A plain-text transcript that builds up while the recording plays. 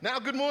Now,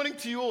 good morning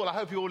to you all. I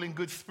hope you're all in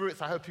good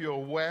spirits. I hope you're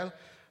well.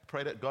 I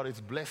pray that God is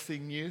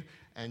blessing you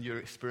and you're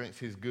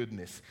experiencing His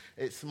goodness.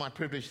 It's my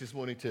privilege this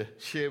morning to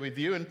share with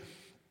you. And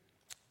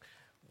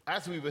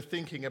as we were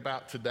thinking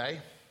about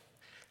today,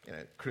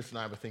 Chris and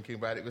I were thinking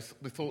about it,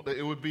 we thought that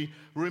it would be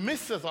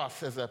remiss of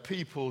us as a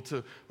people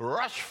to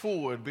rush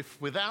forward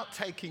without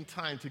taking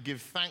time to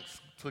give thanks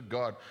to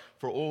God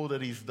for all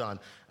that He's done.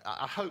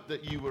 I hope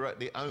that you were at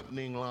the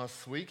opening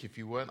last week. If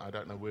you weren't, I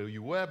don't know where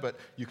you were, but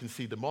you can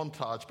see the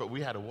montage, but we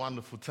had a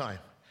wonderful time.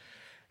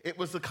 It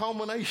was the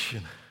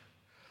culmination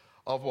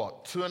of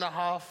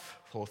 2.5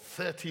 or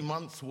 30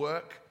 months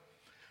work,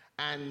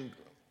 and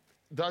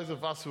those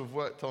of us who have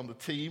worked on the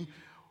team,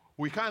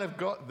 we kind of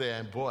got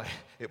there, and boy,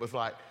 it was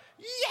like,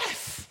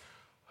 yes!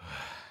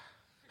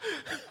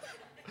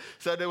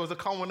 So there was a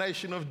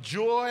combination of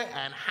joy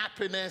and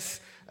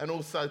happiness and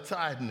also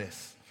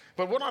tiredness.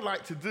 But what I'd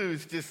like to do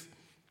is just,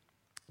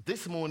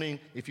 this morning,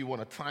 if you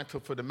want a title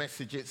for the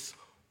message, it's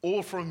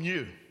All From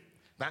You.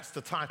 That's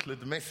the title of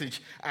the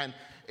message. And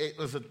it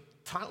was a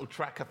title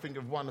track, I think,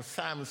 of one of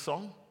Sam's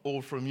songs,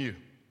 All From You.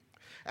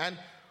 And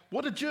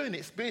what a journey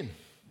it's been.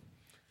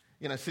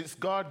 Since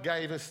God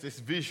gave us this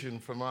vision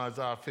from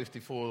Isaiah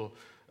 54,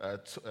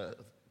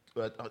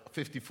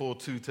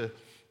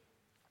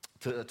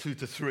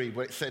 2-3,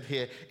 where it said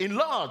here,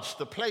 enlarge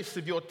the place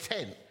of your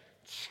tent,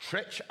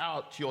 stretch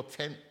out your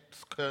tent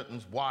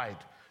curtains wide.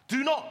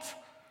 Do not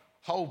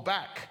hold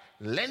back,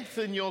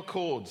 lengthen your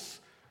cords,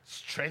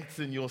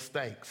 strengthen your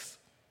stakes.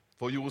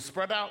 For you will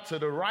spread out to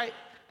the right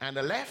and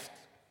the left,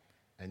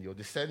 and your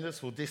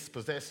descendants will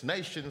dispossess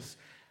nations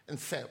and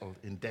settle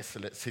in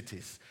desolate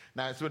cities.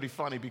 Now, it's really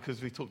funny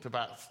because we talked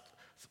about,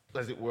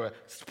 as it were,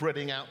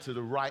 spreading out to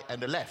the right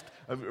and the left.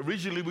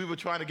 Originally, we were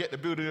trying to get the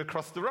building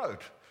across the road,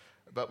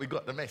 but we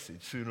got the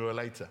message sooner or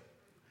later.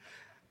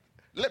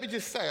 Let me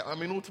just say,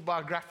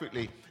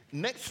 autobiographically,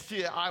 next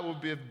year I will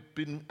have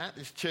been at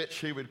this church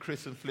here with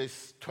Chris and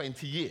Fliss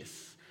 20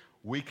 years.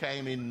 We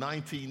came in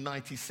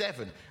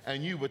 1997,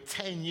 and you were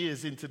 10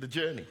 years into the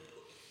journey.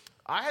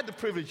 I had the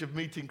privilege of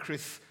meeting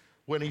Chris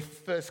when he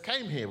first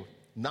came here,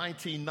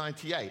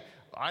 1998.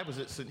 I was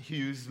at St.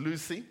 Hugh's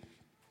Lucy,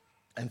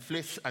 and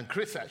Fliss and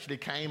Chris actually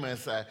came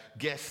as a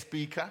guest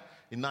speaker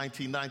in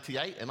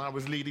 1998, and I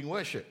was leading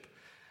worship.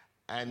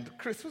 And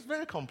Chris was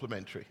very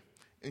complimentary,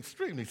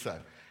 extremely so.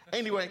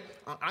 Anyway,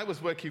 I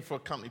was working for a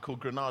company called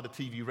Granada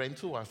TV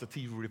Rental. I was the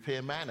TV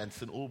repairman, and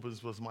St.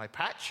 Albans was my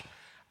patch.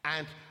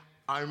 And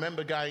I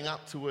remember going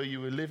up to where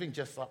you were living,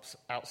 just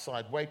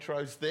outside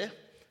Waitrose there,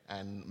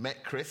 and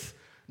met Chris,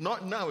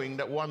 not knowing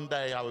that one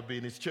day I would be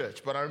in his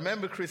church. But I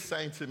remember Chris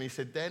saying to me, he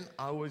said, Den,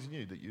 I always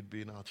knew that you'd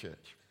be in our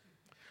church.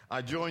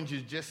 I joined you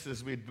just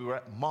as we were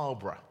at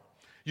Marlborough.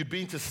 You'd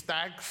been to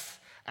Stags,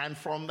 and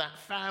from that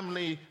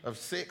family of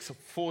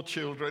 4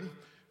 children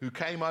who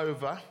came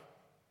over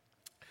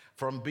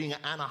from being at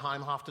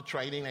Anaheim after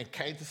training, and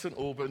came to St.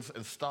 Albans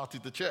and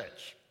started the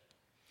church.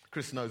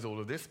 Chris knows all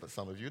of this, but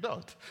some of you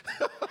don't.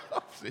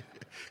 Because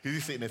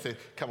he's sitting there saying,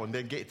 come on,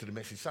 then get into the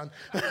message, son.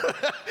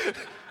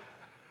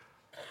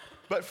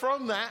 But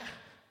from that,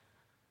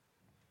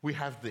 we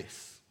have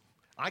this.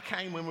 I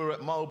came when we were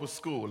at Marlborough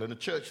School, and the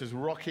church was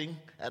rocking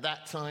at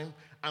that time,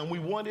 and we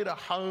wanted a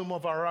home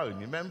of our own.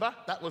 You remember?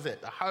 That was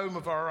it, a home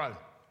of our own.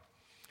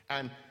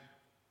 And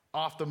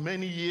after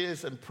many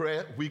years and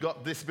prayer, we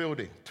got this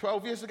building.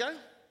 12 years ago?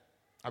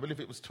 I believe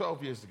it was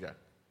 12 years ago.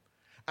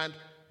 And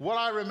what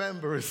I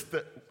remember is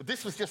that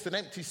this was just an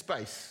empty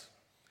space.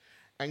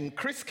 And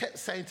Chris kept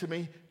saying to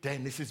me,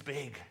 Dan, this is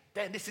big.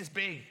 Dan, this is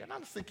big. And I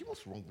was thinking,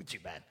 what's wrong with you,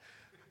 man?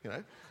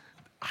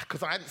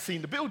 Because I hadn't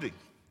seen the building.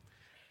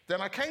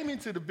 Then I came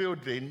into the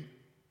building,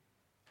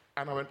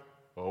 and I went,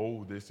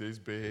 oh, this is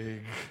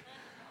big.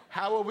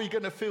 How are we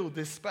going to fill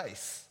this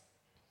space?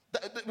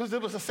 There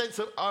was a sense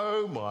of,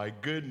 oh my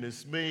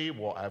goodness me,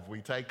 what have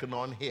we taken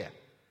on here?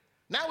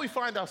 Now we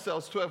find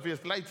ourselves 12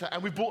 years later,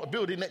 and we bought a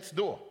building next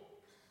door.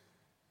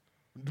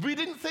 We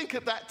didn't think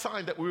at that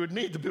time that we would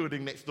need the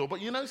building next door,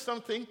 but you know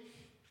something?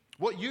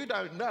 What you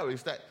don't know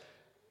is that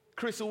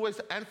Chris and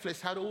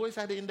Fliss had always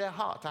had it in their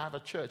heart to have a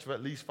church of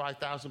at least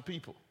 5,000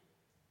 people.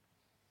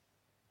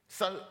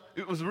 So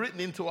it was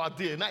written into our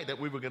DNA that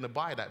we were going to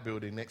buy that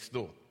building next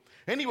door.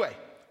 Anyway,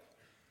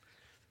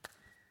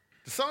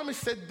 the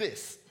psalmist said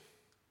this.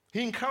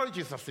 He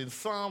encourages us in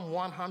Psalm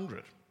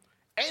 100.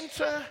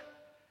 Enter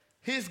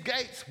his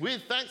gates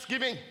with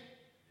thanksgiving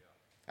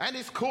and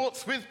his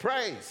courts with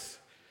praise.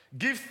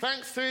 Give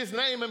thanks to his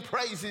name and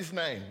praise his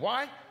name.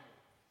 Why?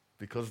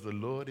 Because the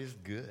Lord is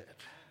good.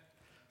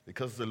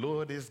 Because the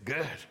Lord is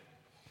good.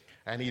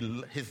 And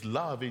his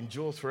love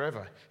endures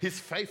forever. His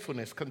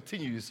faithfulness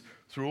continues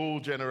through all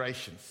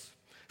generations.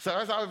 So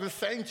as I was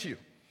saying to you,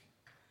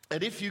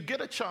 and if you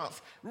get a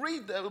chance,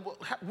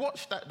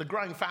 watch the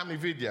Growing Family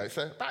video. It's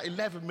about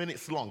 11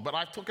 minutes long, but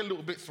I took a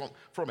little bit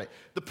from it.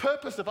 The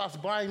purpose of us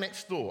buying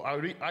next door,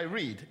 I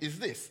read, is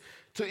this.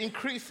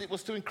 It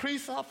was to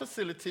increase our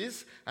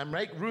facilities and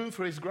make room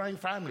for his growing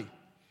family.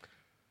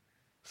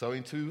 So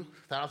in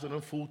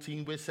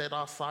 2014, we set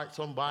our sights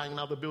on buying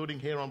another building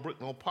here on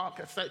Bricknell Park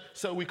Estate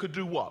so we could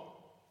do what?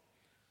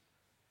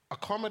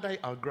 accommodate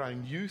our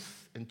growing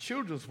youth and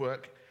children's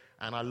work.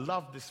 And I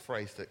love this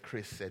phrase that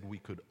Chris said, we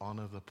could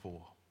honor the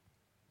poor,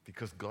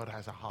 because God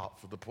has a heart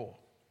for the poor.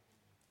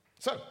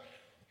 So,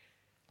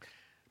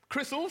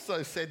 Chris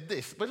also said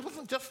this, but it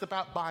wasn't just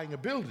about buying a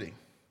building.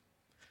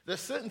 There's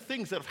certain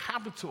things that have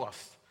happened to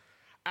us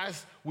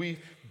as we've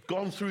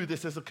gone through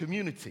this as a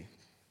community.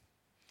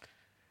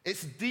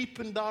 It's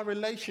deepened our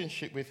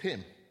relationship with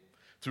him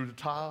through the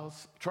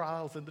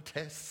trials and the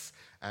tests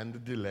and the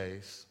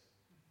delays.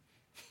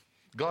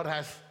 God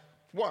has,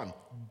 one,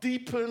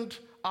 deepened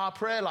our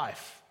prayer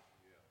life.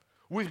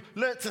 We've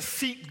learned to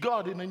seek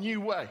God in a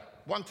new way.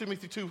 1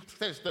 Timothy 2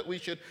 says that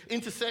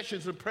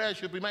intercessions and prayers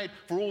should be made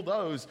for all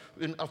those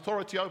in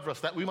authority over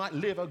us, that we might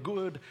live a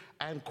good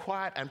and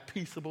quiet and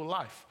peaceable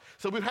life.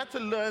 So we've had to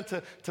learn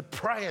to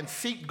pray and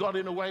seek God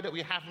in a way that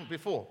we haven't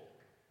before.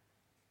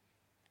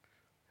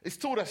 It's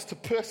taught us to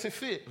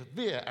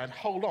persevere and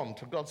hold on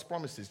to God's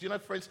promises. You know,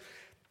 friends,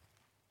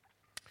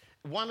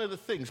 one of the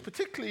things,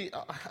 particularly,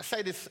 I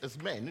say this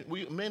as men,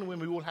 men and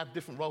women, we all have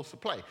different roles to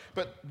play.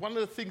 But one of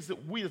the things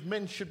that we as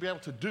men should be able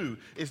to do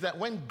is that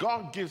when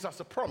God gives us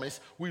a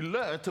promise, we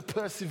learn to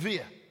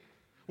persevere.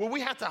 Well,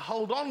 we had to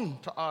hold on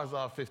to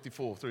Isaiah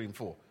 54, 3 and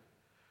 4.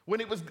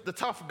 When it was the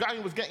tough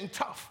going was getting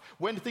tough,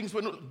 when things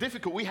were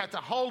difficult, we had to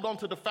hold on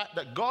to the fact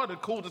that God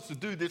had called us to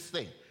do this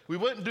thing. We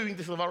weren't doing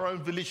this of our own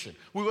volition.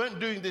 We weren't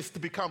doing this to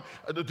become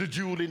the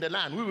jewel in the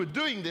land. We were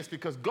doing this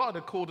because God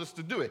had called us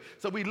to do it.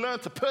 So we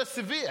learned to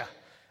persevere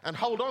and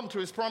hold on to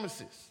his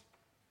promises.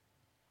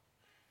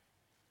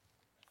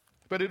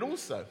 But it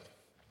also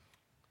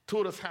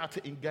taught us how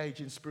to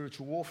engage in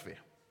spiritual warfare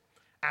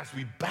as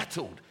we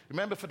battled.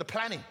 Remember, for the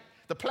planning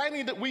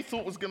that we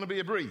thought was going to be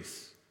a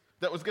breeze,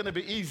 that was going to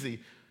be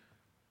easy,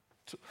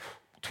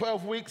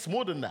 12 weeks,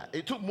 more than that.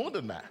 It took more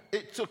than that.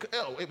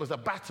 It was a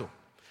battle.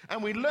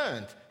 And we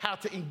learned how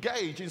to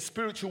engage in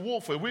spiritual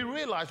warfare. We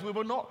realized we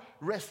were not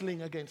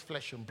wrestling against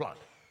flesh and blood,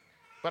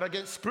 but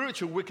against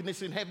spiritual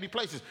wickedness in heavenly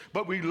places.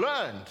 But we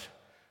learned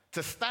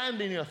to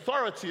stand in the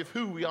authority of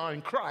who we are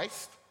in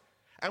Christ,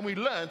 and we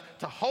learned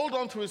to hold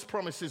on to his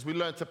promises. We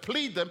learned to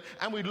plead them,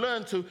 and we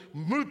learned to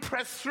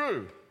press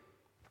through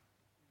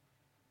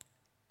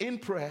in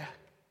prayer,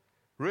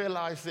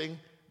 realizing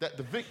that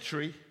the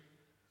victory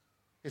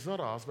is not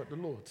ours, but the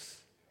Lord's.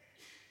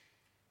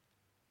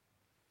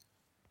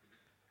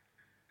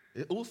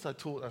 It also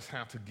taught us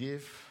how to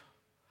give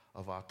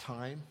of our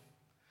time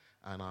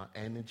and our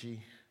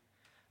energy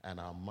and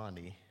our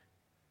money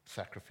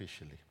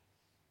sacrificially.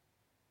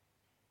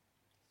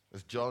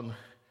 As John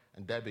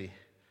and Debbie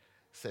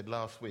said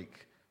last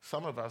week,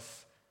 some of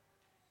us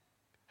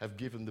have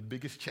given the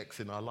biggest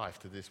checks in our life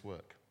to this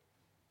work.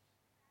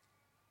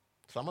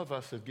 Some of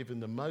us have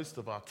given the most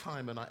of our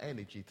time and our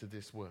energy to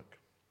this work.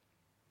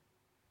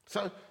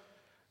 So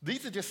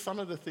these are just some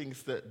of the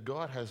things that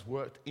God has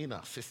worked in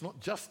us. It's not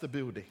just the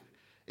building.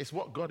 It's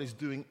what God is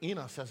doing in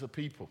us as a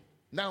people.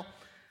 Now,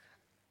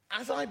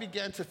 as I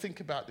began to think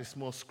about this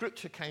more,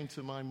 scripture came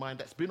to my mind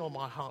that's been on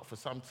my heart for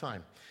some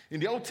time. In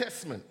the Old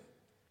Testament,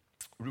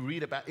 we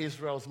read about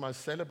Israel's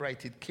most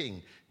celebrated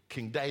king,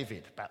 King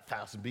David, about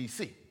 1000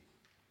 BC.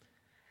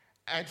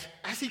 And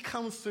as he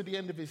comes to the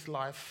end of his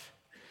life,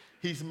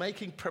 he's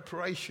making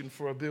preparation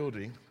for a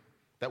building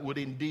that would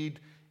indeed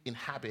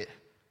inhabit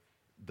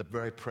the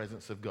very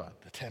presence of God,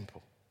 the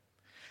temple.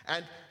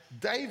 And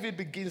David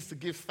begins to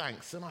give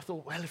thanks. And I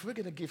thought, well, if we're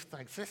going to give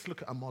thanks, let's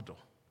look at a model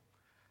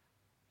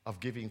of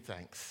giving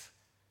thanks.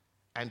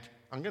 And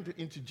I'm going to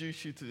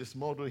introduce you to this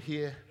model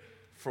here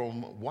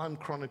from 1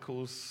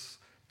 Chronicles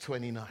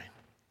 29.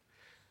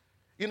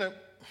 You know,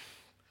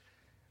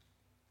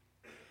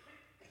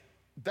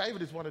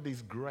 David is one of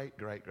these great,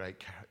 great, great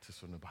characters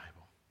from the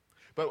Bible.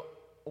 But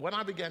when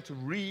I began to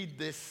read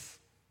this,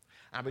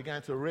 I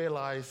began to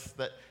realize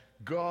that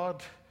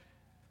God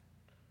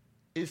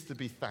is to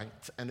be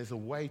thanked, and there's a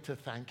way to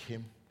thank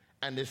him.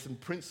 And there's some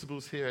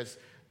principles here,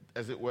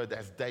 as it were,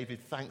 as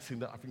David thanks him,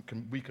 that I think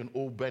we can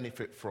all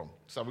benefit from.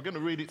 So we're going to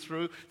read it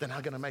through, then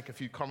I'm going to make a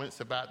few comments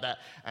about that,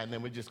 and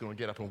then we're just going to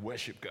get up and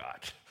worship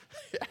God.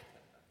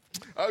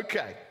 Yeah.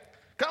 Okay,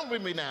 come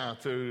with me now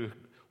to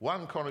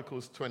 1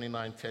 Chronicles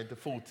 29, 10 to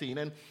 14.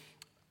 And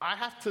I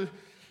have to,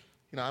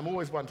 I'm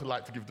always one to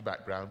like to give the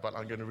background, but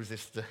I'm going to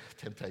resist the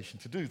temptation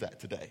to do that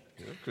today.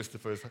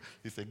 Christopher,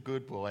 he said,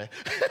 good boy.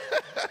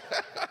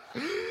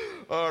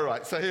 All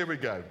right, so here we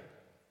go.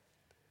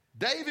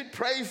 David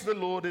praised the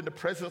Lord in the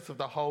presence of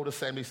the whole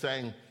assembly,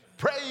 saying,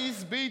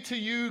 praise be to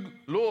you,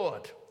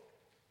 Lord,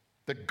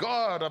 the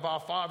God of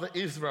our father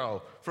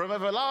Israel, from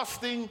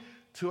everlasting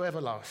to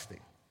everlasting.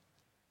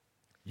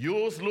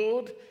 Yours,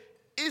 Lord,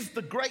 is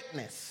the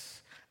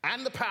greatness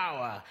and the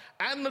power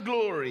and the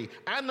glory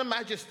and the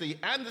majesty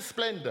and the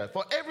splendor,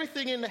 for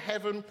everything in the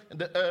heaven and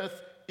the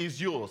earth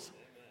is yours.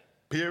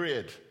 Amen.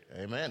 Period.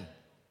 Amen.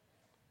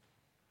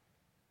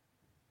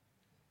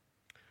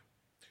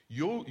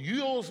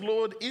 Yours,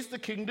 Lord, is the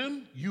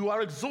kingdom. You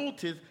are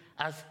exalted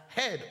as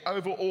head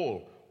over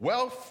all.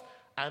 Wealth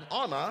and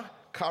honor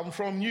come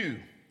from you.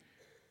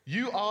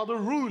 You are the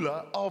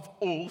ruler of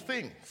all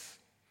things.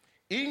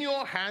 In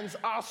your hands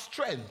are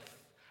strength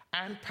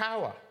and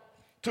power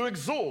to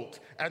exalt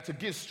and to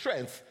give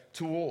strength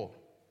to all.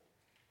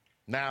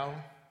 Now,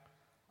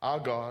 our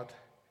God,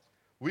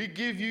 we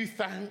give you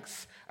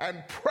thanks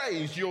and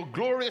praise your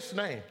glorious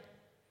name.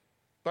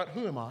 But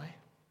who am I?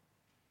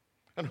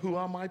 And who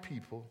are my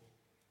people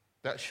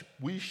that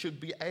we should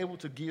be able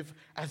to give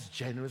as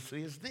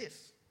generously as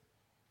this?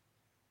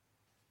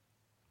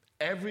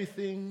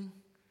 Everything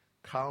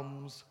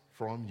comes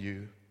from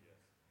you,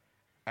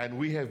 and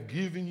we have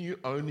given you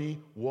only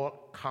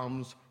what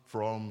comes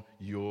from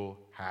your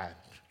hand.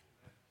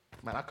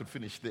 Man, I could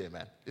finish there,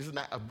 man. Isn't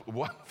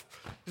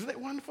it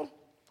wonderful?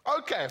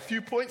 Okay, a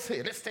few points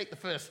here. Let's take the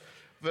first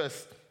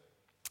verse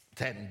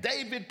 10.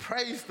 David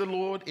praised the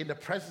Lord in the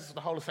presence of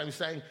the whole assembly,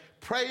 saying,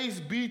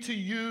 "Praise be to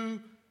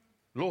you,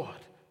 Lord,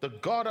 the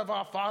God of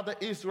our father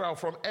Israel,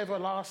 from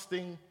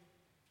everlasting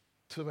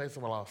to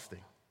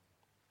everlasting."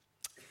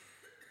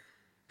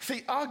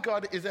 See, our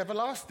God is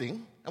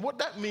everlasting, and what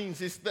that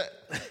means is that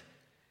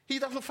he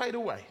doesn't fade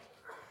away.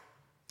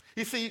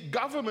 You see,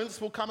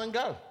 governments will come and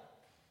go.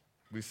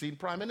 We've seen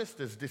prime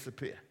ministers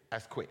disappear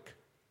as quick.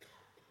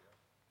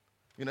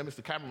 You know,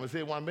 Mr. Cameron was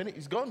here 1 minute,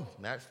 he's gone.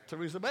 Now it's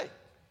Theresa May.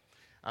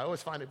 I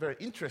always find it very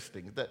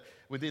interesting that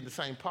within the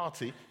same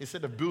party,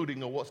 instead of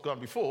building on what's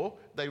gone before,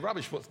 they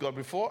rubbish what's gone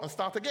before and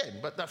start again.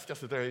 But that's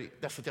just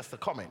a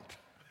comment.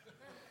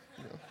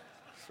 You know,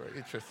 it's very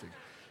interesting.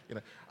 You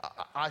know,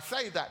 I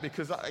say that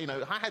because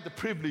I had the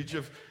privilege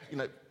of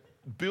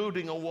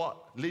building on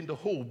what Linda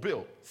Hall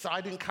built. So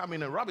I didn't come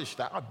in and rubbish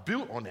that. I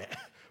built on it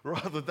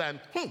rather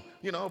than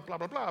blah blah blah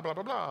blah blah blah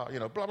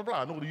blah blah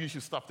blah, and all the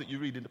usual stuff that you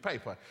read in the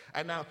paper.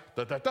 And now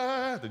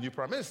the new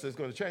prime minister is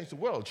going to change the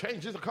world.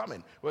 Changes are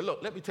coming. Well,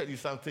 look, let me tell you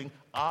something.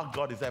 Our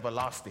God is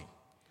everlasting.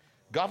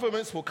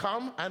 Governments will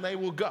come and they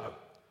will go.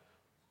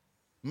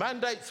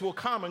 Mandates will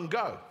come and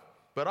go.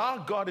 But our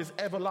God is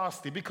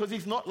everlasting because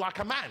he's not like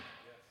a man.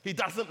 He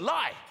doesn't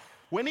lie.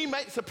 When he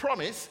makes a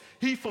promise,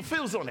 he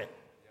fulfills on it.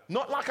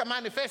 Not like a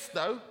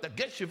manifesto that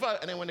gets your vote,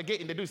 and then when they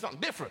get in, they do something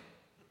different.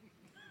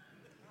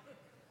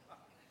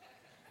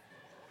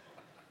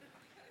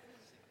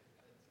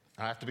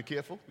 I have to be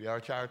careful. We are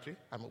a charity.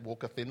 I'm going to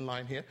walk a thin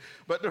line here.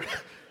 But the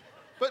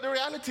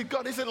reality,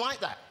 God isn't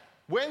like that.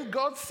 When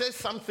God says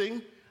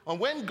something, and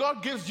when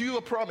God gives you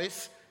a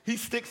promise, he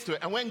sticks to it.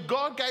 And when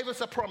God gave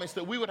us a promise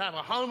that we would have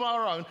a home of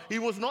our own, he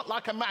was not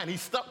like a man. He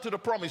stuck to the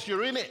promise.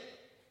 You're in it.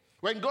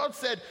 When God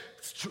said,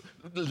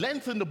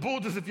 lengthen the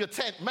borders of your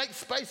tent, make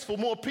space for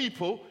more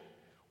people,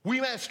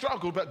 we may have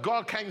struggled, but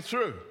God came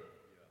through.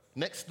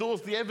 Next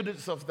door's the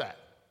evidence of that.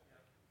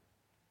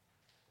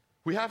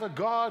 We have a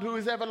God who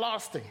is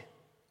everlasting.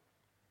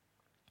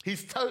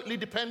 He's totally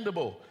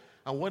dependable.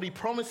 And what he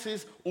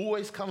promises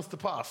always comes to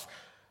pass.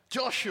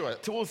 Joshua,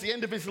 towards the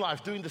end of his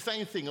life, doing the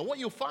same thing. And what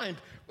you'll find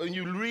when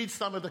you read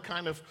some of the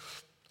kind of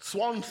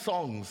swan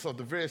songs of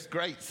the various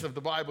greats of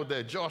the Bible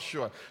there,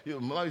 Joshua,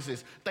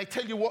 Moses, they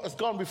tell you what has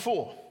gone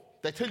before.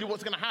 They tell you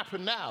what's going to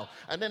happen now,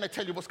 and then they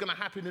tell you what's going to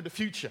happen in the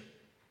future.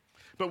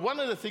 But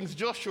one of the things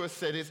Joshua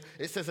said is,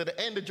 it says at the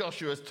end of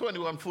Joshua,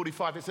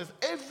 21:45, it says,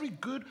 every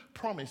good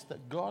promise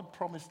that God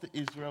promised to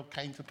Israel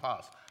came to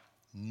pass.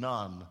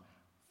 None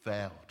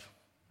failed.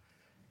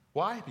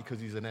 Why? Because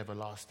he's an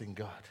everlasting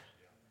God.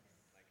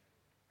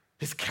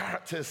 His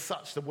character is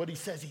such that what he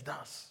says he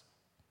does.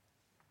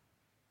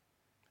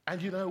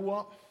 And you know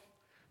what?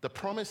 The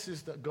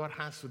promises that God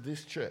has for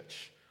this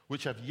church,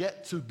 which have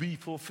yet to be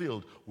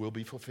fulfilled, will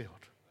be fulfilled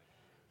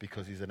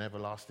because he's an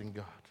everlasting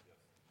God.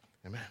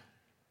 Amen.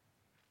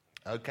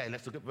 Okay,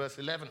 let's look at verse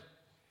 11.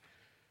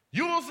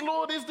 Yours,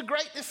 Lord, is the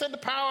greatness and the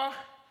power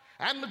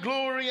and the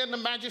glory and the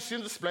majesty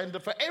and the splendor,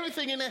 for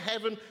everything in the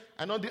heaven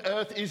and on the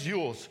earth is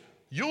yours.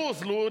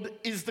 Yours, Lord,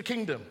 is the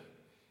kingdom.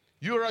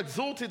 You are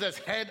exalted as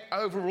head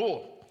over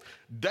all.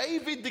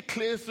 David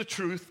declares the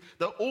truth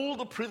that all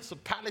the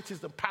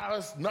principalities and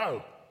powers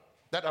know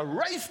that are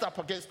raised up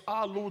against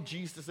our Lord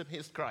Jesus and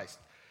his Christ.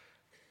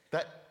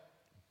 That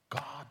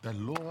God, the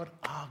Lord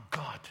our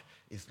God,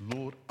 is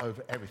Lord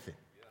over everything.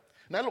 Yeah.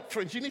 Now look,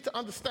 friends, you need to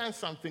understand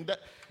something, that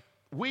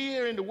we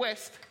here in the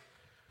West,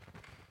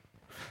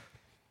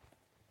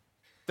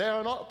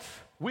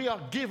 we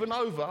are given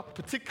over,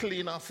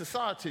 particularly in our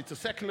society, to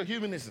secular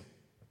humanism.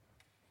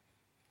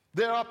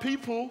 There are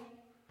people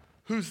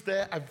whose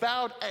their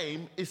avowed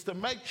aim is to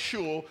make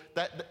sure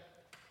that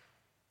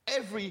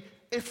every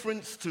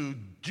inference to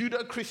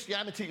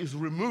Judeo-Christianity is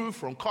removed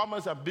from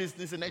commerce and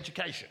business and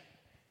education.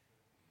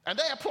 And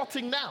they are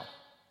plotting now.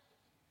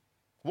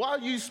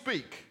 While you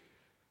speak,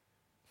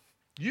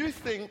 you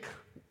think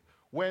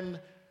when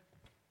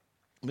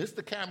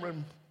Mr.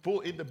 Cameron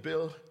brought in the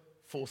bill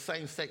for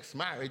same-sex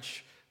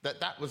marriage,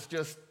 that was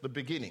just the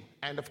beginning.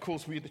 And of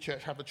course, we in the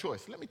church have a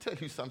choice. Let me tell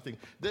you something.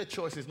 Their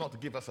choice is not to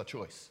give us a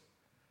choice.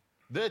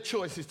 Their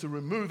choice is to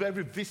remove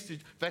every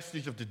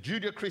vestige of the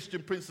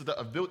Judeo-Christian principles that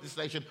have built this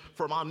nation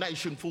from our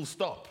nation, full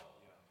stop.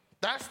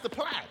 That's the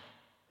plan.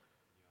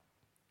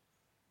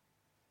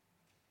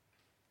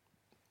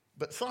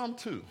 But Psalm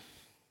 2.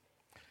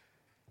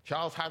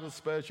 Charles Haddon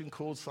Spurgeon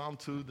called Psalm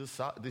 2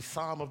 the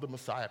Psalm of the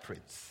Messiah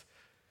Prince.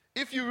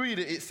 If you read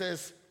it, it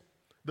says,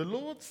 the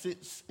Lord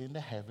sits in the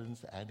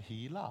heavens and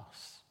he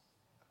laughs.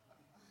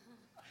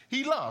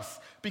 He laughs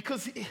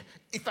because,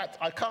 in fact,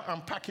 I can't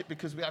unpack it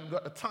because we haven't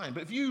got the time.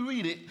 But if you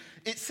read it,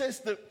 it says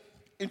that,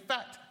 in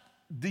fact,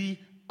 the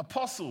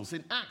apostles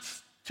in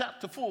Acts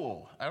chapter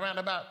 4, around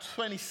about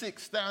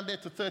 26 down there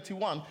to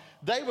 31,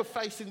 they were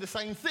facing the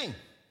same thing.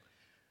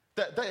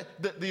 That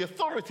the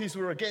authorities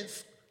were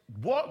against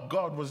what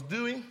God was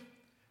doing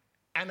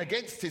and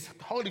against his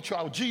holy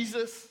child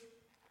Jesus.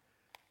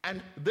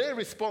 And their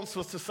response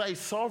was to say,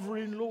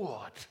 Sovereign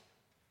Lord,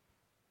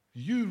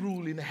 you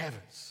rule in the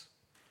heavens.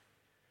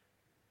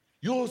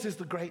 Yours is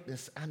the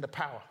greatness and the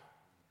power.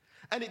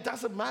 And it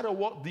doesn't matter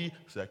what the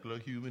secular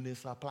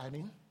humanists are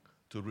planning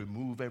to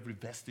remove every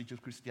vestige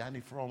of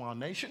Christianity from our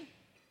nation.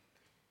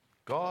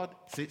 God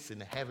sits in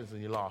the heavens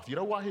and he laughs. You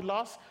know why he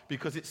laughs?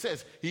 Because it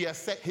says he has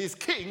set his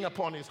king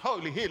upon his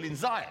holy hill in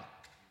Zion.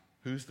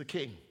 Who's the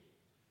king?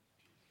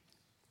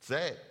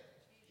 Say it.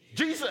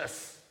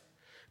 Jesus.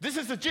 This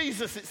is the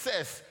Jesus, it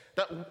says,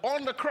 that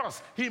on the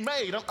cross, he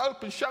made an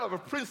open show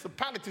of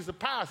principalities and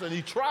powers, and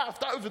he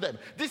triumphed over them.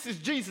 This is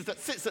Jesus that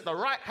sits at the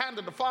right hand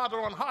of the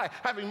Father on high,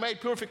 having made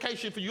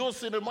purification for your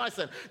sin and my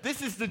sin.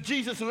 This is the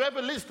Jesus who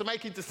ever lives to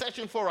make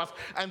intercession for us.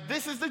 And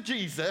this is the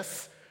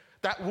Jesus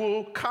that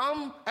will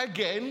come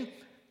again,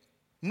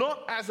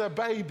 not as a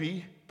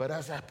baby, but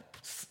as a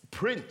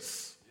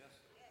prince.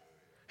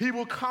 He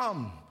will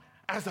come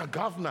as a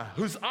governor,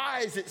 whose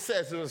eyes, it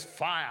says, are as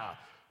fire,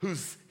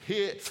 whose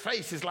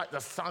face is like the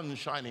sun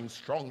shining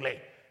strongly.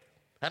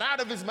 And out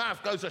of his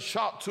mouth goes a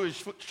sharp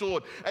two-edged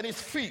sword, and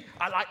his feet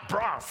are like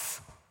brass.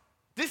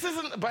 This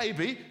isn't a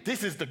baby,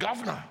 this is the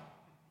governor.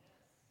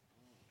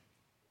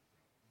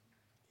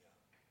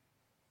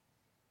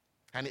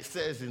 And it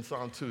says in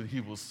Psalm 2,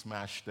 he will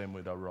smash them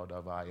with a rod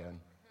of iron.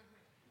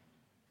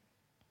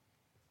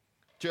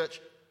 Church,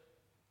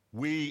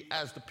 we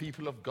as the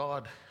people of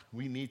God,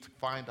 we need to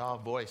find our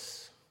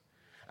voice.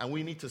 And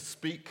we need to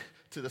speak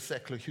to the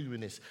secular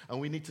humanists. And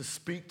we need to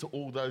speak to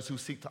all those who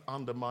seek to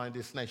undermine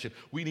this nation.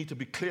 We need to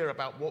be clear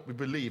about what we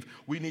believe.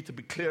 We need to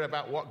be clear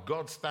about what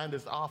God's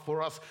standards are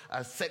for us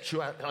as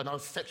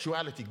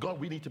sexuality. God,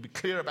 we need to be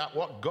clear about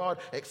what God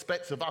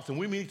expects of us. And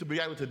we need to be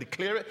able to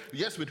declare it,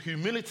 yes, with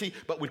humility,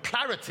 but with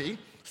clarity,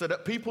 so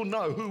that people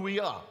know who we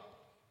are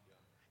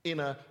in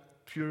a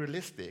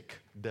pluralistic,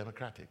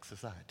 democratic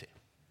society.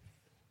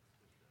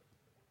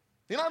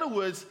 In other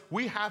words,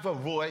 we have a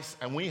voice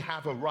and we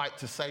have a right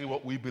to say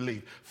what we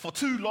believe. For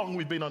too long,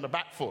 we've been on the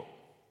back foot,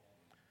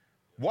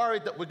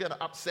 worried that we're going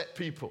to upset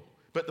people.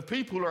 But the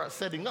people who are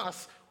upsetting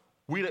us,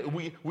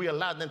 we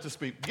allowed them to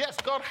speak. Yes,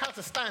 God has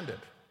a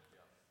standard.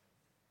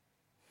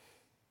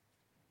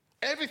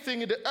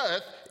 Everything in the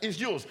earth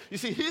is yours. You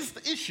see, here's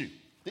the issue.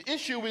 The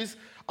issue is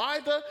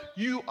either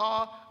you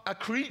are a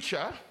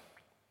creature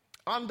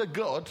under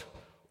God,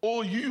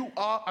 or you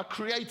are a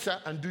creator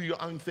and do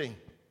your own thing.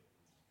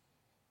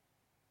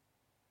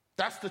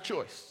 That's the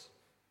choice.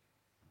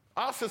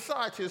 Our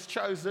society has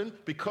chosen,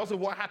 because of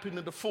what happened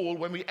in the fall,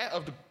 when we ate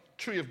of the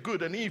tree of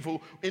good and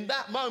evil, in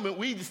that moment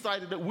we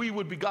decided that we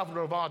would be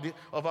governor of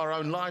our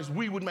own lives.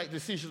 We would make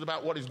decisions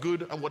about what is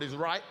good and what is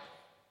right.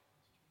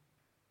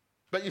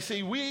 But you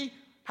see, we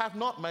have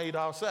not made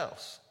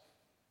ourselves.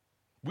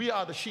 We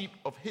are the sheep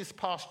of his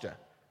pasture.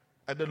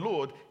 And the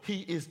Lord, he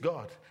is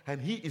God.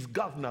 And he is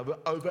governor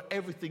over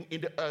everything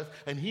in the earth.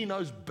 And he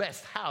knows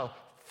best how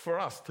for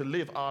us to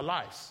live our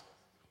lives.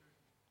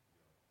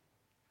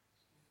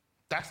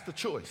 That's the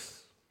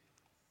choice.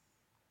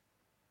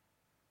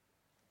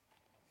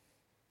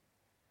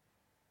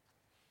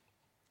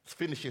 Let's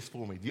finish this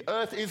for me. The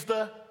earth is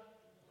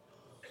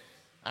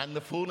and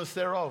the fullness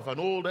thereof, and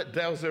all that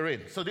dwells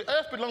therein. So the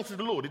earth belongs to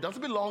the Lord. It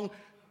doesn't belong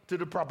to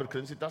the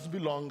Republicans. It doesn't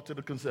belong to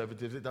the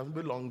Conservatives. It doesn't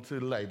belong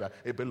to Labour.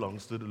 It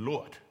belongs to the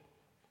Lord,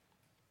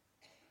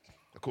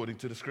 according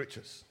to the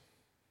Scriptures.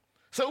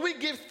 So we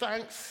give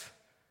thanks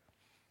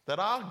that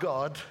our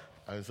God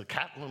owns the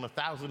cattle on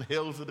 1,000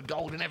 hills and the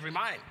gold in every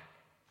mine.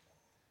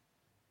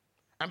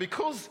 And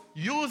because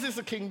yours is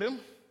the kingdom,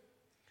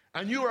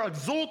 and you are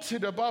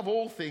exalted above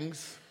all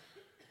things,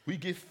 we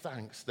give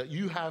thanks that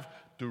you have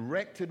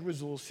directed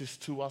resources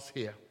to us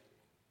here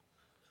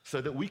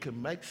so that we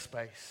can make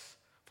space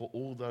for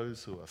all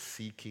those who are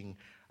seeking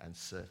and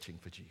searching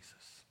for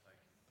Jesus.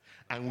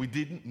 And we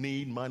didn't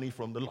need money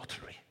from the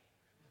lottery.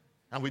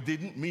 And we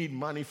didn't need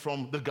money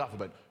from the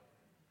government.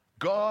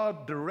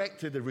 God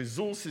directed the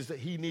resources that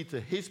he needs to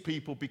his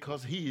people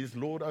because he is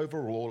Lord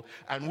over all,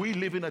 and we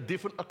live in a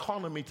different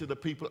economy to the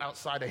people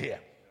outside of here.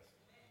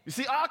 You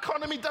see, our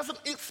economy doesn't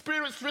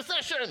experience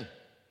recession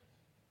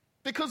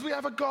because we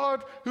have a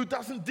God who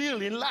doesn't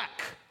deal in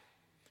lack.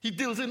 He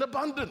deals in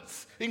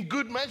abundance, in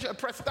good measure,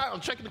 pressed down,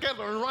 shaken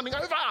together, and running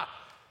over.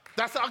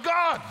 That's our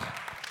God.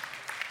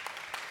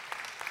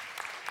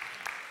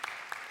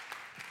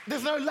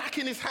 There's no lack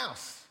in his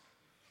house.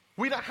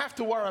 We don't have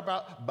to worry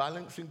about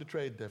balancing the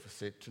trade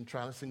deficit and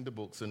balancing the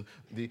books and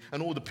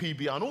all the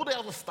PBR and all the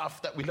other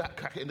stuff that we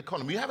lack in the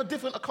economy. We have a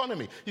different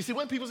economy. You see,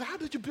 when people say, how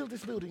did you build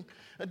this building?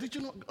 Did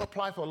you not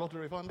apply for a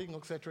lottery funding,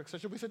 et cetera, et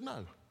cetera? We said,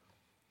 no.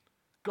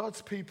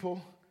 God's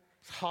people's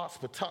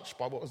hearts were touched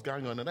by what was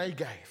going on, and they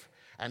gave.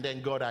 And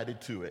then God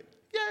added to it.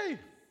 Yay!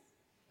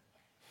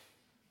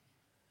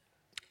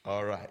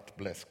 All right,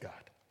 bless God.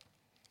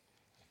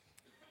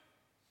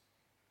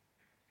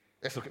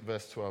 Let's look at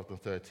verse 12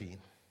 and 13.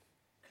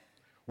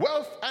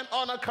 Wealth and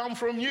honor come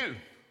from you.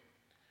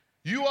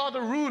 You are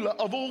the ruler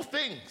of all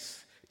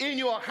things. In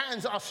your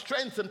hands are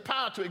strength and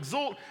power to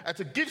exalt and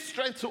to give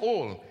strength to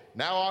all.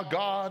 Now, our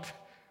God,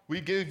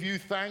 we give you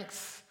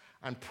thanks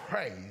and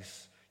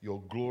praise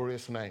your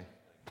glorious name.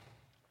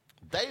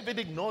 David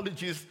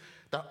acknowledges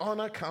that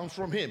honor comes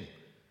from him.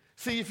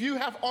 See, if you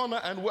have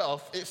honor and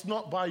wealth, it's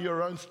not by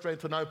your own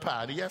strength and no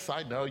power. And yes,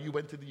 I know you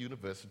went to the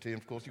university,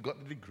 and of course you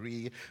got the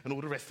degree and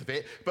all the rest of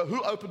it, but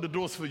who opened the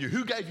doors for you?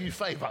 Who gave you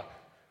favor?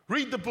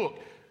 Read the book.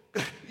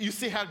 You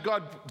see how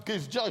God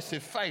gives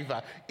Joseph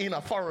favor in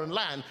a foreign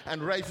land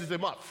and raises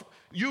him up.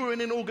 You're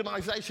in an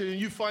organization and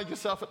you find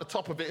yourself at the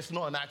top of it. It's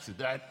not an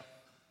accident.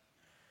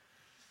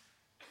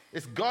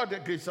 It's God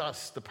that gives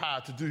us the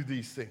power to do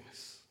these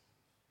things.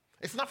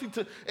 It's nothing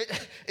to,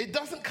 it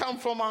doesn't come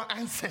from our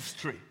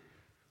ancestry.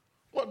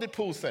 What did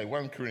Paul say?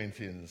 1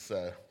 Corinthians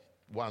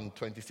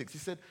 1:26. He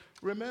said,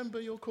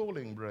 remember your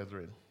calling,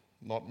 brethren.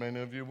 Not many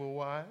of you were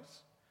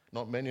wise.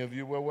 Not many of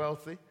you were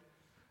wealthy.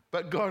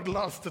 But God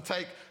loves to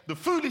take the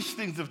foolish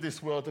things of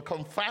this world to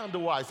confound the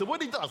wise. So what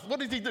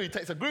does he do? He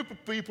takes a group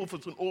of people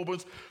from St.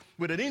 Albans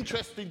with an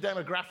interesting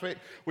demographic.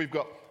 We've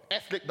got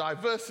ethnic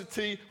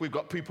diversity. We've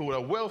got people who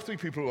are wealthy,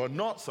 people who are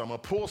not. Some are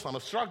poor, some are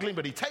struggling.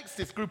 But he takes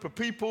this group of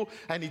people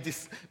and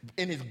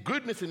in his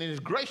goodness and in his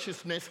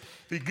graciousness,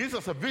 he gives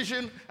us a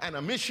vision and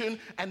a mission.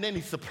 And then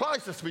he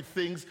supplies us with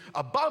things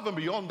above and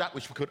beyond that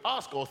which we could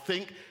ask or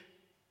think,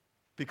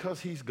 because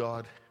he's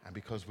God and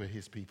because we're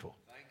his people.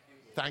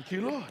 Thank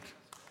you, Lord.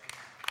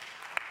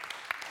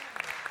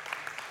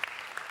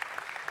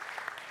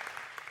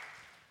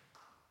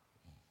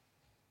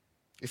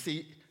 You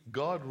see,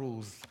 God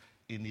rules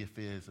in the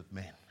affairs of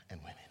men and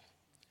women.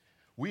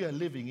 We are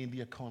living in the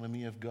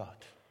economy of God.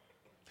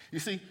 You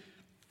see,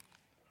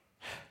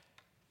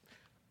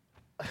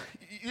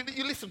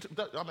 you listen to,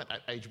 I'm at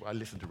that age where I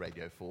listen to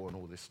Radio 4 and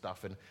all this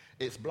stuff, and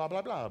it's blah,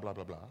 blah, blah, blah,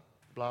 blah, blah,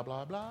 blah, blah,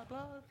 blah, blah,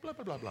 blah,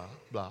 blah, blah, blah,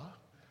 blah,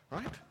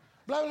 right?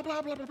 Blah,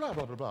 blah, blah, blah, blah, blah,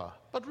 blah, blah, blah.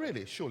 But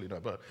really, surely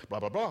no, but blah,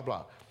 blah, blah,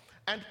 blah.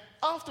 And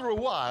after a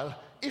while,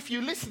 if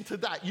you listen to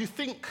that, you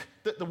think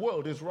that the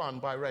world is run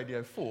by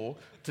Radio 4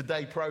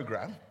 Today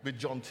program with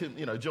John,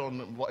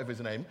 whatever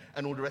his name,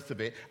 and all the rest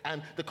of it,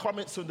 and the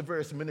comments from the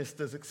various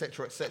ministers,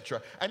 etc.,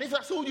 etc. And if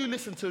that's all you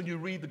listen to and you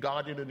read The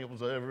Guardian and The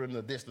Observer and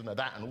the this and the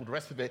that and all the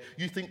rest of it,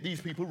 you think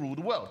these people rule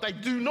the world. They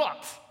do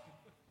not.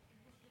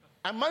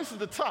 And most of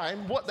the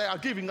time, what they are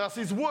giving us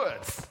is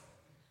words.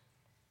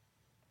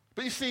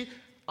 But you see,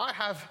 I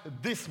have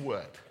this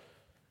word,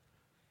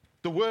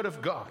 the word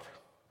of God.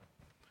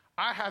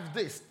 I have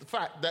the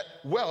fact that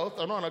wealth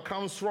and honor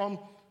comes from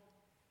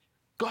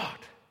God.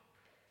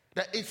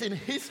 That it's in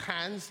his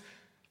hands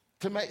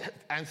to make,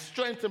 and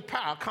strength and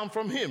power come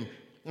from him.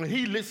 And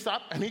he lifts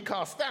up and he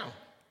casts down.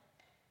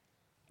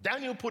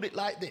 Daniel put it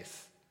like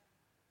this.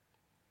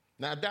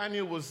 Now,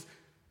 Daniel was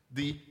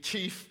the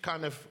chief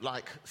kind of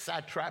like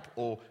satrap,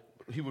 or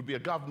he would be a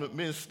government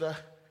minister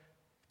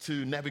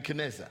to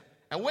Nebuchadnezzar.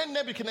 And when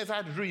Nebuchadnezzar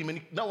had a dream,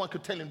 and no one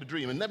could tell him the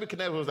dream, and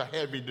Nebuchadnezzar was a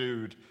heavy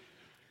dude,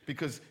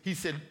 because he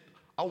said,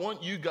 I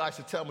want you guys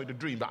to tell me the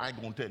dream, but I ain't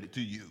going to tell it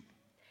to you.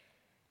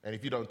 And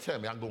if you don't tell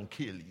me, I'm going to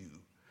kill you.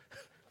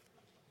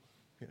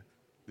 Yeah.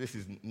 This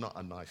is not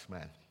a nice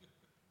man.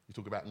 You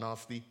talk about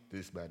nasty,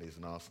 this man is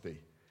nasty.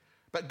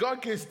 But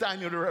God gives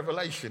Daniel the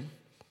revelation,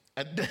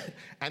 and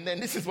then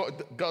this is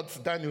what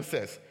Daniel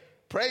says.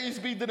 Praise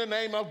be to the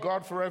name of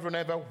God forever and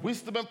ever.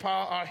 Wisdom and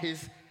power are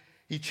his.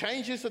 He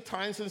changes the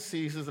times and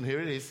seasons, and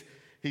here it is.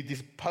 He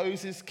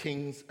deposes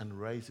kings and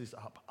raises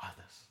up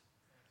others.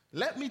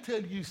 Let me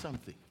tell you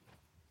something.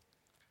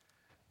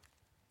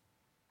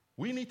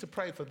 We need to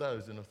pray for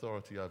those in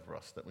authority over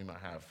us, that we might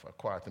have a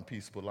quiet and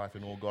peaceable life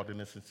in all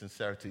godliness and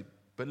sincerity.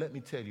 But let me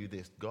tell you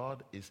this,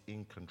 God is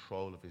in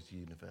control of his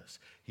universe.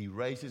 He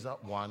raises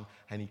up one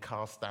and he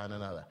casts down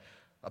another.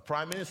 A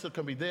prime minister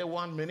can be there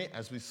 1 minute,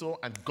 as we saw,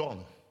 and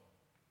gone.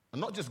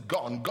 And not just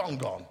gone.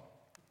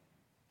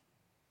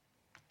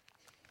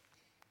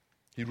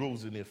 He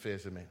rules in the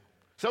affairs of men.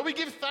 So we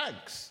give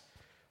thanks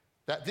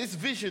that this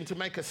vision to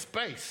make a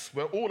space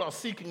where all are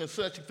seeking and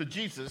searching for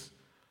Jesus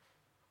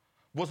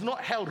was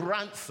not held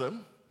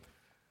ransom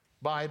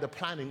by the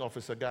planning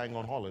officer going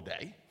on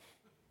holiday,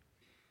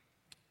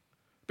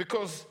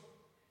 because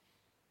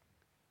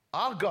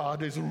our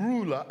God is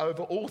ruler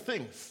over all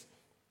things,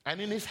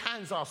 and in his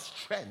hands are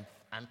strength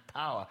and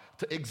power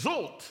to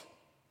exalt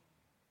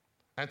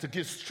and to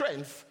give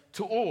strength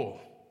to all.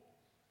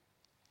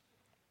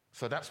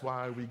 So that's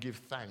why we give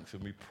thanks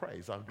and we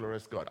praise our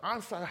glorious God.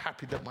 I'm so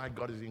happy that my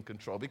God is in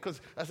control,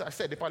 because, as I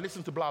said, if I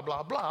listen to blah,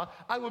 blah, blah,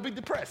 I would be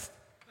depressed.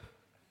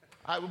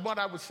 What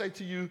I would say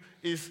to you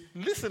is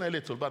listen a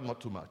little, but not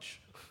too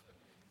much.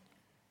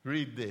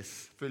 Read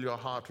this. Fill your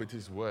heart with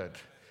his word.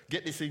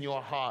 Get this in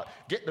your heart.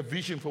 Get the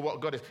vision for what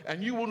God is.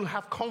 And you will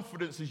have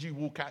confidence as you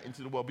walk out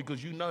into the world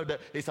because you know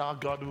that it's our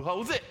God who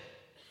holds it.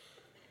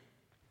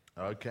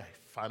 Okay,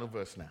 final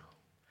verse now.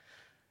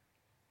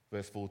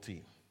 Verse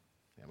 14.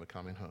 And we're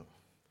coming home.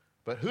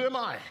 But who am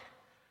I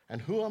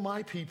and who are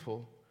my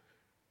people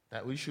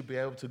that we should be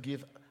able to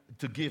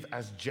give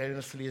as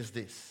generously as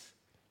this?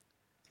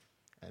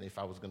 And if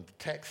I was going to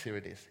text, here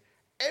it is.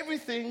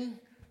 Everything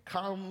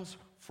comes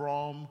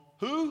from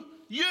who?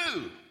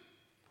 You.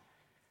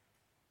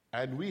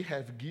 And we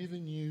have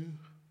given you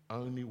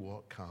only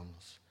what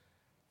comes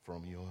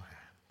from your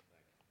hand.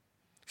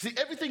 See,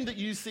 everything that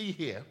you see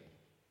here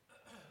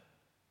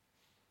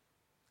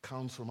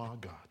comes from our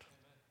God.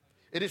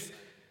 It is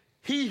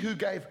He who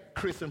gave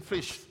Chris and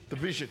Fish the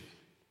vision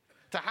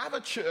to have a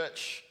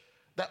church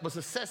that was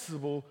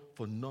accessible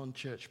for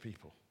non-church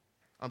people.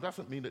 And that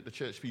doesn't mean that the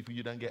church people,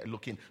 you don't get a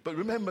look in. But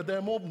remember, there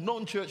are more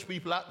non-church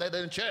people out there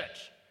than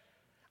church.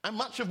 And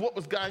much of what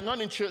was going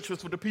on in church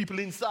was for the people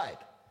inside.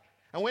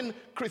 And when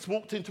Chris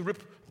walked into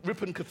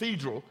Ripon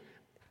Cathedral,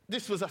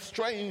 this was a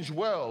strange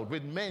world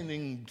with men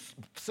in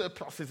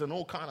surpluses and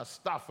all kind of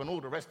stuff and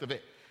all the rest of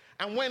it.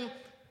 And when,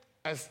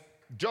 as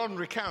John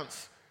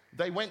recounts,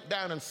 they went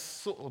down and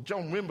saw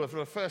John Wimber for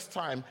the first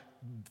time,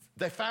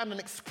 they found an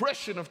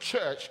expression of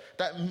church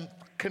that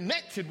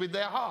connected with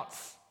their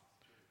hearts.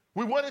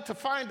 They wanted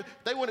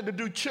to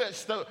do church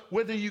so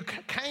whether you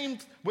came,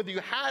 whether you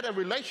had a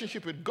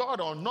relationship with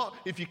God or not,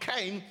 if you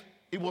came,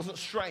 it wasn't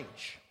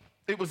strange.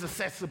 It was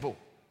accessible.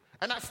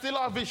 And that's still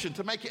our vision,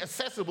 to make it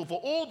accessible for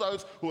all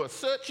those who are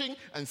searching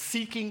and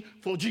seeking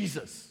for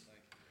Jesus.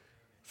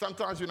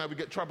 Sometimes, we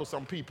get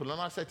troublesome people, and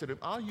I say to them,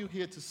 are you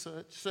here to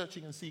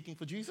searching and seeking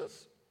for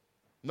Jesus?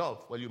 No.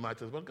 Well, you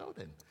might as well go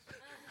then.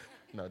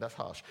 No, that's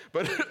harsh.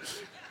 But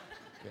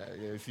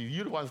yeah, see,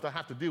 you're the ones that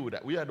have to deal with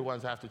that. We are the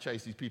ones that have to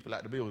chase these people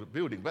out of the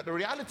building. But the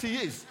reality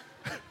is,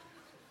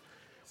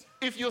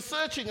 if you're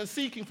searching and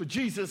seeking for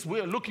Jesus,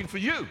 we're looking for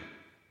you.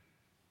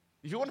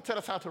 If you want to tell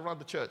us how to run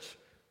the church,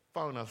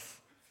 phone us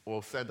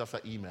or send us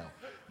an email.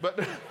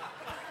 But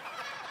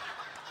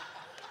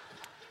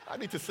I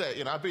need to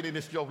say, I've been in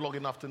this job long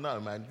enough to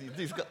know, man.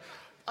 These guys,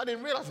 I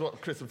didn't realize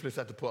what Chris and Fliss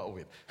had to put up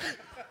with.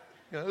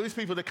 These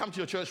people, they come to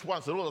your church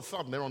once, and all of a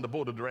sudden they're on the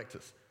board of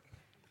directors.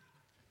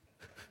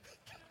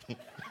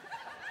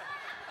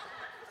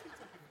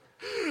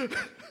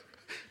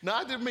 No,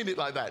 I didn't mean it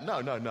like that. No.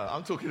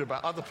 I'm talking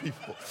about other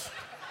people.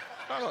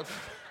 No.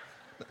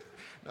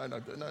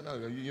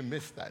 You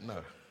missed that. No.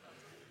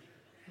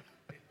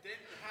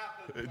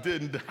 It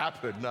didn't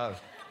happen. No.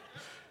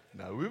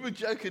 No, we were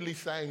jokingly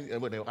saying.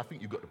 Well, I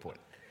think you got the point.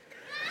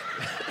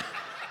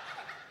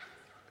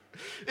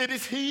 It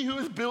is He who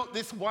has built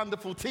this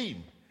wonderful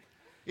team.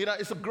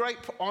 It's a great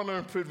honor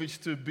and privilege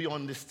to be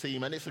on this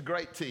team, and it's a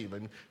great team.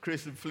 And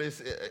Chris and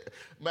Fliss,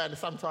 man,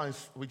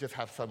 sometimes we just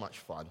have so much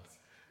fun.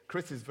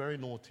 Chris is very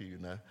naughty,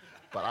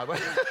 but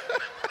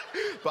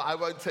I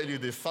won't tell you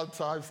this.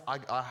 Sometimes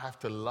I have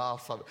to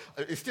laugh.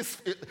 It's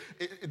just,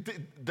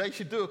 they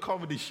should do a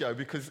comedy show,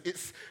 because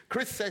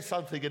Chris says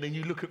something and then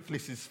you look at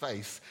Fliss's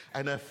face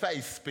and her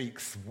face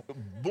speaks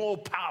more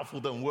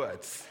powerful than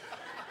words.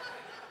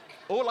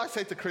 All I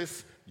say to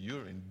Chris,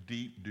 you're in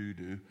deep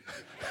doo-doo.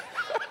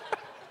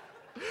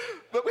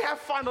 But we have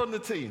fun on the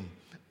team.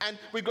 And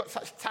we've got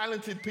such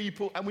talented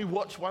people, and we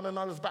watch one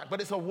another's back.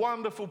 But it's a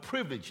wonderful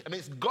privilege, and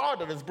it's God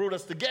that has brought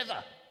us together.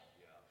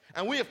 Yeah.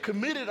 And we have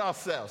committed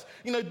ourselves.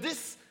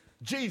 This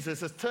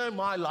Jesus has turned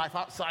my life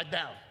upside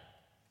down.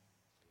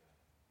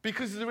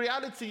 Because the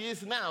reality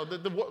is now,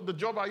 that the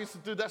job I used to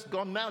do, that's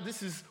gone now.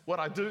 This is what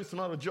I do. It's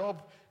not a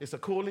job. It's a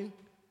calling.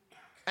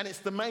 And it's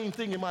the main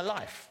thing in my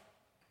life.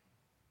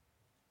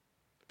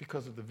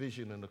 Because of the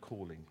vision and the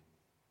calling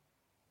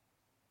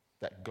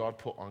that God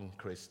put on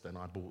Chris and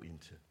I bought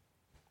into.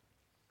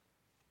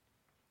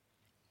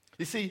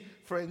 You see,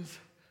 friends,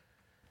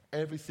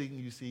 everything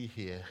you see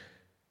here,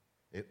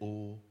 it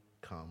all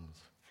comes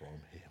from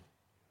Him.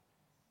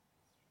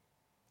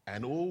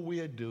 And all we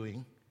are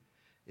doing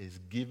is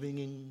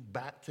giving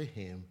back to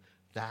Him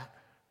that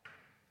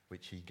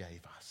which He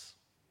gave us.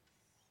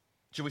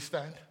 Shall we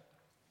stand?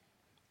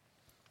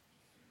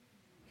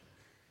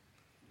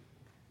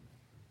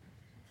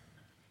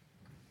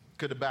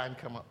 Could the band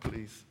come up,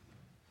 please?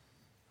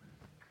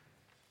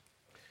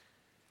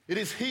 It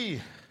is He,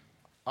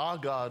 our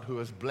God, who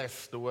has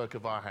blessed the work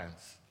of our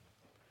hands.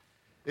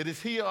 It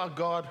is He, our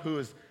God,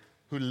 who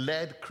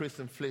led Chris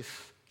and Fliss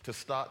to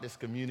start this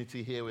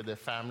community here with their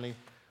family,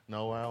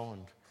 Noel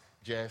and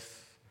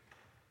Jess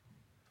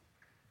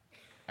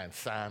and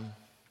Sam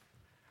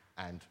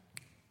and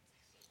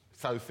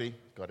Sophie,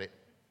 got it.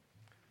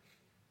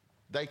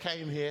 They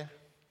came here,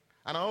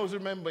 and I always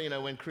remember,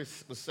 when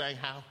Chris was saying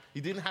how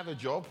he didn't have a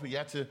job, he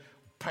had to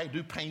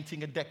do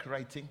painting and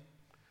decorating.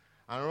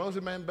 And I always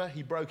remember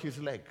he broke his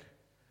leg.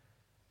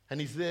 And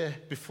he's there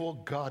before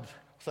God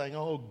saying,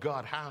 oh,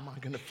 God, how am I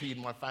going to feed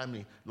my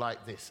family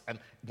like this? And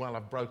while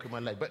I've broken my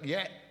leg. But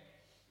yet,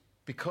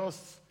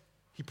 because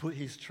he put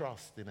his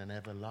trust in an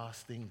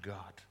everlasting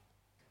God,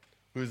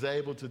 who is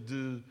able to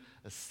do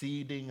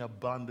exceeding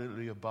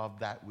abundantly above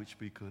that which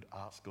we could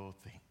ask or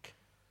think.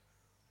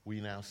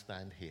 We now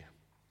stand here.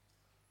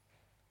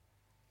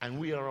 And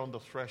we are on the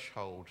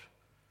threshold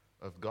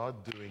of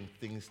God doing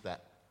things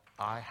that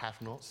eye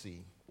have not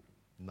seen,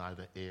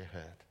 neither ear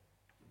heard.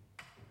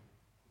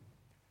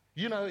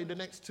 You know, in the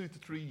next 2 to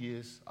 3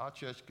 years, our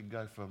church can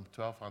go from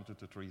 1,200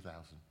 to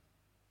 3,000.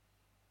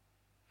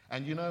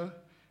 And you know,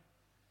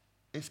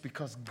 it's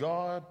because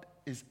God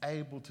is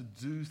able to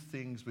do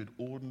things with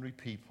ordinary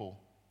people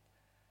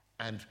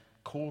and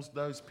cause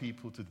those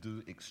people to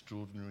do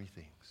extraordinary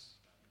things.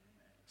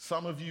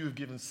 Some of you have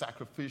given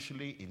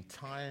sacrificially in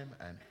time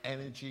and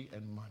energy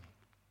and money.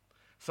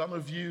 Some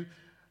of you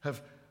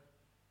have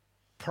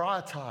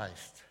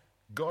prioritized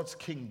God's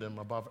kingdom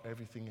above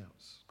everything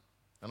else.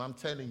 And I'm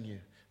telling you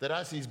that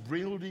as he's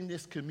building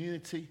this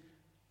community,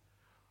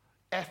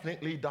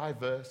 ethnically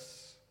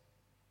diverse,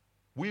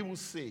 we will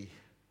see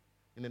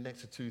in the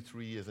next 2,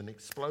 3 years an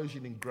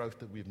explosion in growth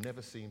that we've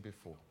never seen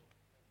before.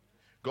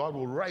 God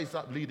will raise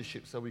up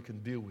leadership so we can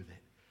deal with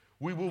it.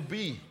 We will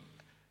be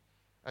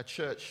a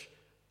church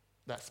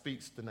that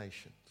speaks to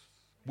nations.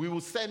 We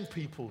will send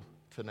people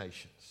to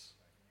nations.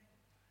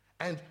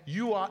 And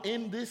you are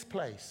in this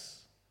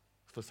place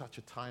for such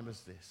a time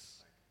as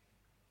this.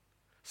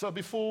 So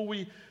before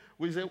we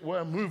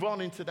move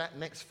on into that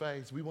next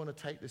phase, we want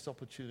to take this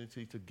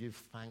opportunity to give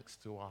thanks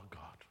to our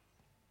God.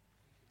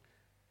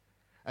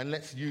 And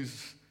let's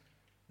use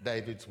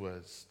David's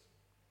words.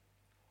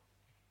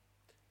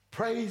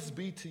 Praise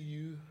be to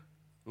you,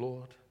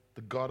 Lord,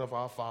 the God of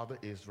our father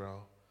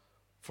Israel,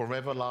 from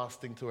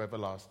everlasting to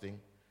everlasting.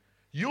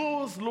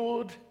 Yours,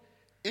 Lord,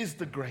 is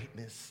the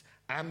greatness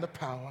and the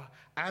power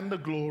and the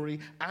glory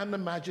and the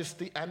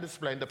majesty and the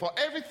splendor. For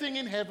everything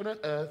in heaven and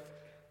earth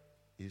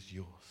is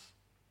yours.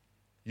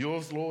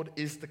 Yours, Lord,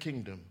 is the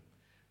kingdom.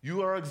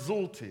 You are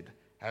exalted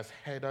as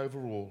head over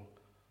all.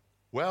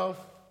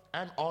 Wealth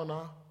and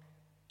honor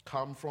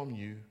come from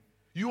you.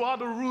 You are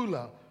the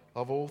ruler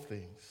of all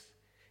things.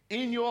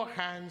 In your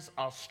hands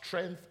are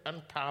strength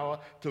and power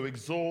to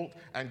exalt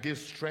and give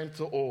strength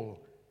to all.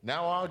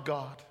 Now, our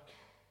God,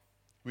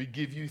 we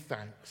give you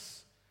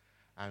thanks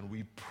and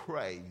we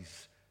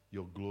praise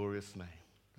your glorious name.